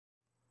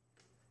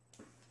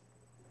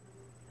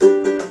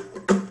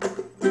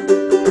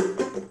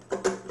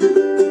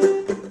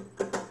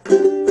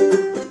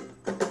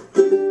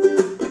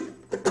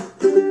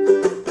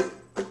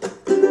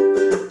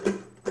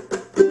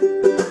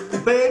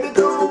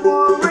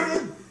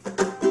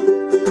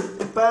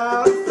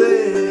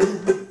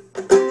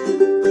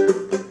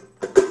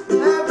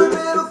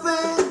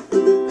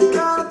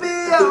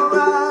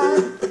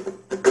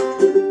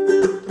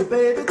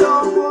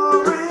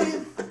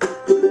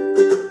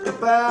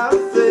about a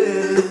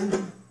thing.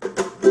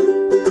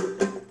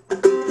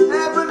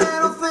 Every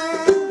little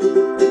thing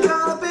is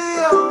gonna be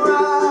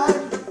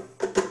alright.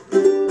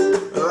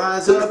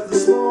 Rise up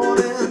this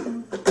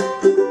morning,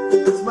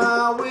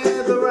 smile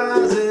with the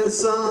rising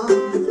sun.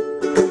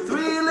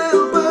 Three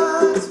little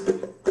birds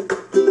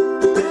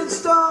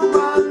pitched on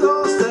my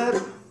doorstep,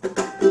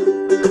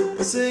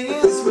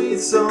 singing sweet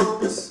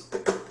songs,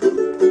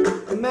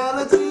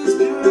 melodies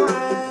pure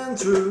and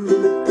true.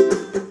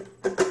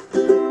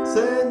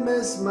 Send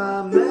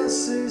my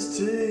message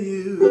to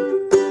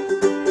you.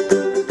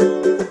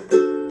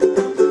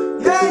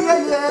 Yeah, yeah,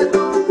 yeah,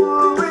 don't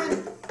worry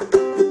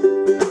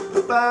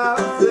about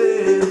a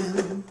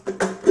thing.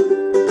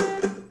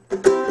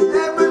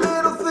 Every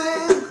little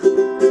thing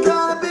is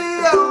gonna be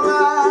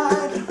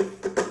alright.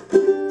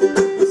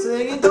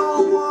 Singing,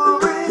 don't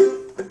worry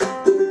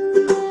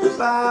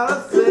about a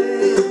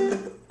thing.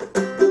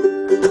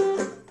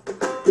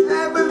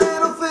 Every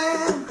little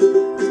thing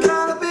is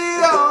gonna be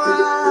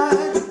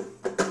alright.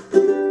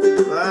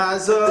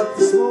 Rise up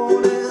this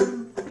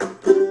morning,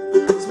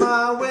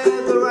 smile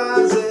with the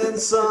rising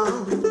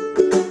sun.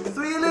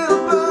 Three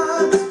little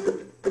birds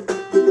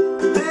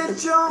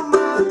pitch on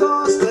my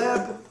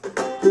doorstep,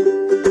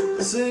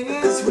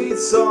 singing sweet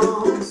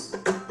songs.